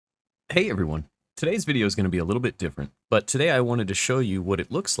Hey everyone! Today's video is going to be a little bit different, but today I wanted to show you what it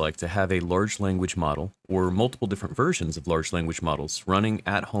looks like to have a large language model, or multiple different versions of large language models, running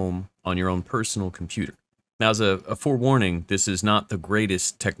at home on your own personal computer. Now, as a forewarning, this is not the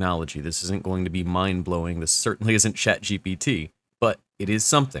greatest technology. This isn't going to be mind-blowing. This certainly isn't ChatGPT, but it is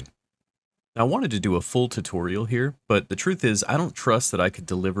something. Now, I wanted to do a full tutorial here, but the truth is I don't trust that I could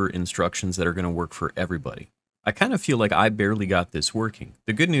deliver instructions that are going to work for everybody. I kind of feel like I barely got this working.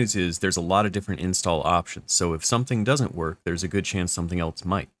 The good news is there's a lot of different install options, so if something doesn't work, there's a good chance something else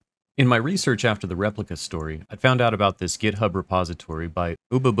might. In my research after the replica story, I found out about this GitHub repository by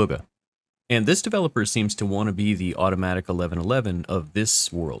oobabooga. And this developer seems to want to be the automatic 1111 of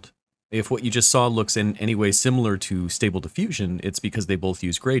this world. If what you just saw looks in any way similar to Stable Diffusion, it's because they both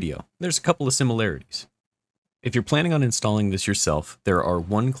use Gradio. There's a couple of similarities. If you're planning on installing this yourself, there are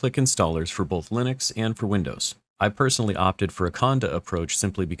one-click installers for both Linux and for Windows. I personally opted for a Conda approach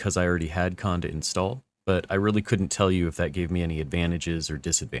simply because I already had Conda installed, but I really couldn't tell you if that gave me any advantages or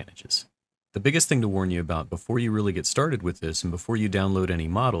disadvantages. The biggest thing to warn you about before you really get started with this and before you download any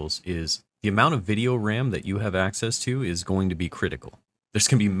models is the amount of video RAM that you have access to is going to be critical. There's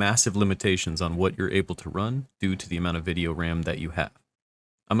going to be massive limitations on what you're able to run due to the amount of video RAM that you have.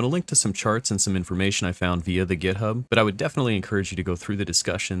 I'm going to link to some charts and some information I found via the GitHub, but I would definitely encourage you to go through the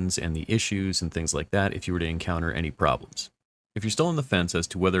discussions and the issues and things like that if you were to encounter any problems. If you're still on the fence as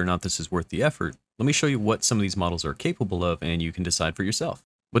to whether or not this is worth the effort, let me show you what some of these models are capable of and you can decide for yourself.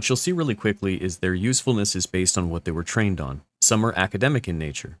 What you'll see really quickly is their usefulness is based on what they were trained on. Some are academic in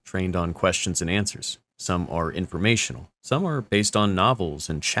nature, trained on questions and answers. Some are informational. Some are based on novels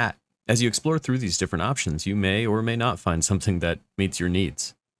and chat. As you explore through these different options, you may or may not find something that meets your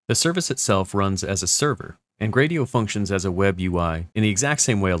needs. The service itself runs as a server, and Gradio functions as a web UI in the exact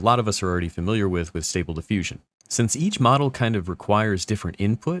same way a lot of us are already familiar with Stable Diffusion. Since each model kind of requires different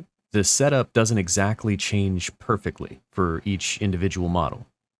input, the setup doesn't exactly change perfectly for each individual model.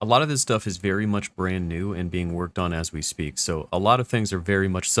 A lot of this stuff is very much brand new and being worked on as we speak, so a lot of things are very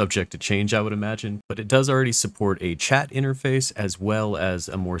much subject to change, I would imagine, but it does already support a chat interface as well as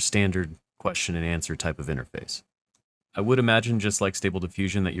a more standard question and answer type of interface. I would imagine, just like Stable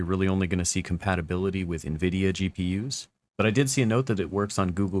Diffusion, that you're really only going to see compatibility with NVIDIA GPUs, but I did see a note that it works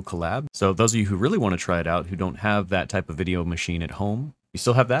on Google Colab, so those of you who really want to try it out, who don't have that type of video machine at home, you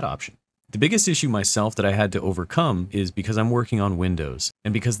still have that option. The biggest issue myself that I had to overcome is because I'm working on Windows,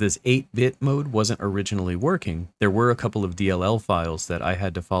 and because this 8-bit mode wasn't originally working, there were a couple of DLL files that I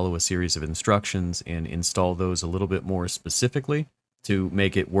had to follow a series of instructions and install those a little bit more specifically to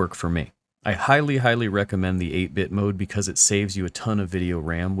make it work for me. I highly recommend the 8-bit mode because it saves you a ton of video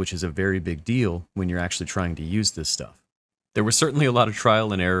RAM, which is a very big deal when you're actually trying to use this stuff. There was certainly a lot of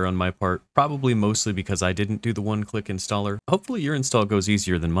trial and error on my part, probably mostly because I didn't do the one-click installer. Hopefully your install goes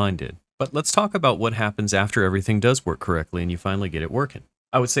easier than mine did. But let's talk about what happens after everything does work correctly and you finally get it working.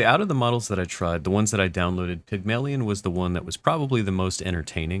 I would say out of the models that I tried, the ones that I downloaded, Pygmalion was the one that was probably the most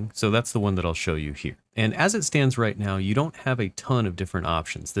entertaining, so that's the one that I'll show you here. And as it stands right now, you don't have a ton of different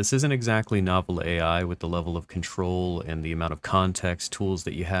options. This isn't exactly NovelAI with the level of control and the amount of context tools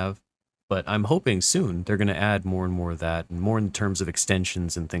that you have, but I'm hoping soon they're going to add more and more of that, and more in terms of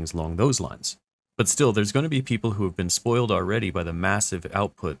extensions and things along those lines. But still, there's going to be people who have been spoiled already by the massive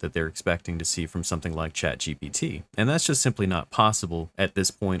output that they're expecting to see from something like ChatGPT, and that's just simply not possible at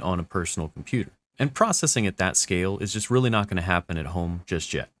this point on a personal computer. And processing at that scale is just really not going to happen at home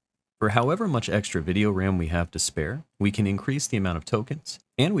just yet. For however much extra video RAM we have to spare, we can increase the amount of tokens,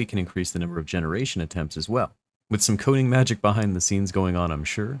 and we can increase the number of generation attempts as well. With some coding magic behind the scenes going on, I'm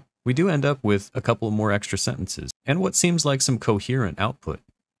sure, we do end up with a couple more extra sentences, and what seems like some coherent output.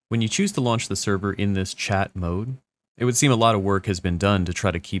 When you choose to launch the server in this chat mode, it would seem a lot of work has been done to try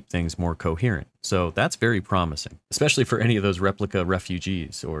to keep things more coherent. So that's very promising, especially for any of those replica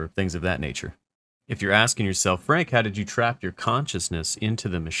refugees or things of that nature. If you're asking yourself, Frank, how did you trap your consciousness into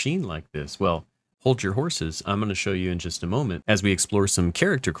the machine like this? Well, hold your horses. I'm going to show you in just a moment as we explore some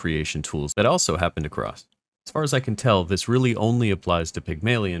character creation tools that also happened across. As far as I can tell, this really only applies to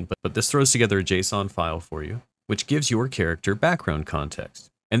Pygmalion, but this throws together a JSON file for you, which gives your character background context.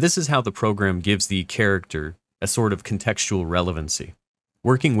 And this is how the program gives the character a sort of contextual relevancy.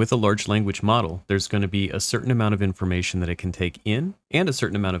 Working with a large language model, there's going to be a certain amount of information that it can take in and a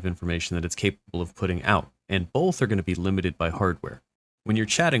certain amount of information that it's capable of putting out, and both are going to be limited by hardware. When you're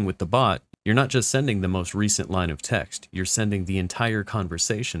chatting with the bot, you're not just sending the most recent line of text, you're sending the entire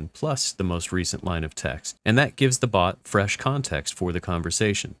conversation plus the most recent line of text, and that gives the bot fresh context for the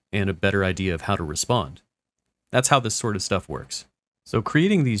conversation and a better idea of how to respond. That's how this sort of stuff works. So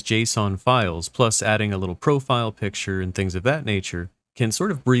creating these JSON files, plus adding a little profile picture and things of that nature, can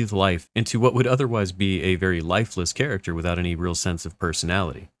sort of breathe life into what would otherwise be a very lifeless character without any real sense of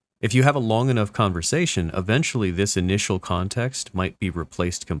personality. If you have a long enough conversation, eventually this initial context might be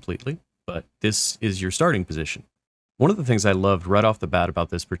replaced completely, but this is your starting position. One of the things I loved right off the bat about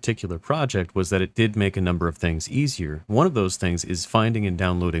this particular project was that it did make a number of things easier. One of those things is finding and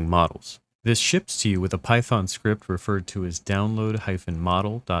downloading models. This ships to you with a Python script referred to as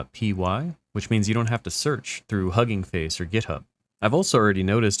download-model.py, which means you don't have to search through Hugging Face or GitHub. I've also already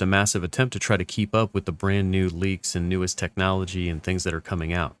noticed a massive attempt to try to keep up with the brand new leaks and newest technology and things that are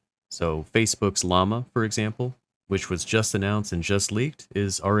coming out. So Facebook's Llama, for example, which was just announced and just leaked,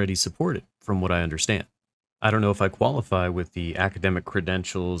 is already supported, from what I understand. I don't know if I qualify with the academic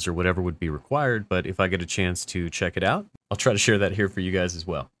credentials or whatever would be required, but if I get a chance to check it out, I'll try to share that here for you guys as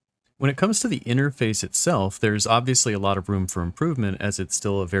well. When it comes to the interface itself, there's obviously a lot of room for improvement as it's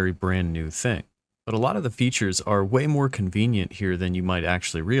still a very brand new thing. But a lot of the features are way more convenient here than you might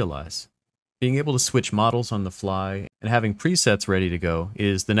actually realize. Being able to switch models on the fly and having presets ready to go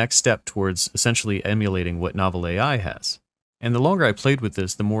is the next step towards essentially emulating what NovelAI has. And the longer I played with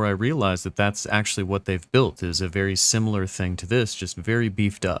this, the more I realized that that's actually what they've built, is a very similar thing to this, just very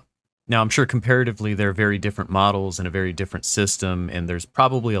beefed up. Now, I'm sure comparatively they're very different models and a very different system, and there's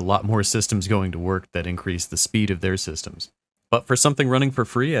probably a lot more systems going to work that increase the speed of their systems. But for something running for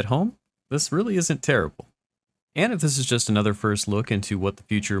free at home, this really isn't terrible. And if this is just another first look into what the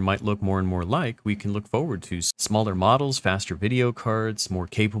future might look more and more like, we can look forward to smaller models, faster video cards, more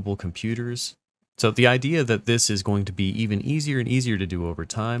capable computers. So the idea that this is going to be even easier and easier to do over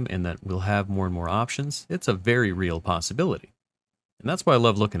time and that we'll have more and more options, it's a very real possibility. And that's why I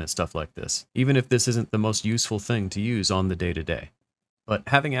love looking at stuff like this, even if this isn't the most useful thing to use on the day-to-day. But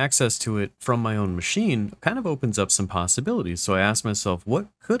having access to it from my own machine kind of opens up some possibilities, so I asked myself, what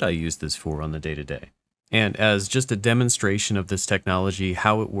could I use this for on the day-to-day? And as just a demonstration of this technology,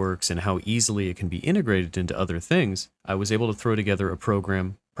 how it works, and how easily it can be integrated into other things, I was able to throw together a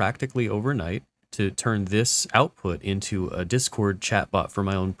program practically overnight to turn this output into a Discord chatbot for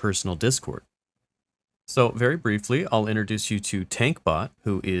my own personal Discord. So very briefly, I'll introduce you to Tankbot,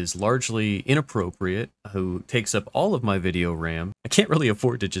 who is largely inappropriate, who takes up all of my video RAM. I can't really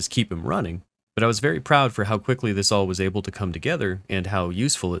afford to just keep him running, but I was very proud for how quickly this all was able to come together and how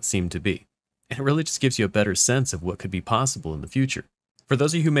useful it seemed to be. And it really just gives you a better sense of what could be possible in the future. For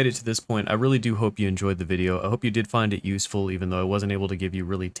those of you who made it to this point, I really do hope you enjoyed the video. I hope you did find it useful, even though I wasn't able to give you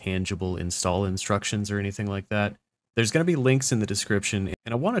really tangible install instructions or anything like that. There's going to be links in the description,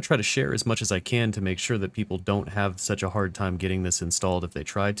 and I want to try to share as much as I can to make sure that people don't have such a hard time getting this installed if they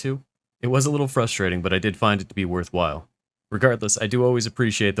tried to. It was a little frustrating, but I did find it to be worthwhile. Regardless, I do always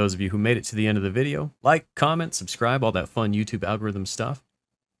appreciate those of you who made it to the end of the video. Like, comment, subscribe, all that fun YouTube algorithm stuff.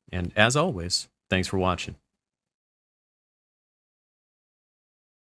 And as always, thanks for watching.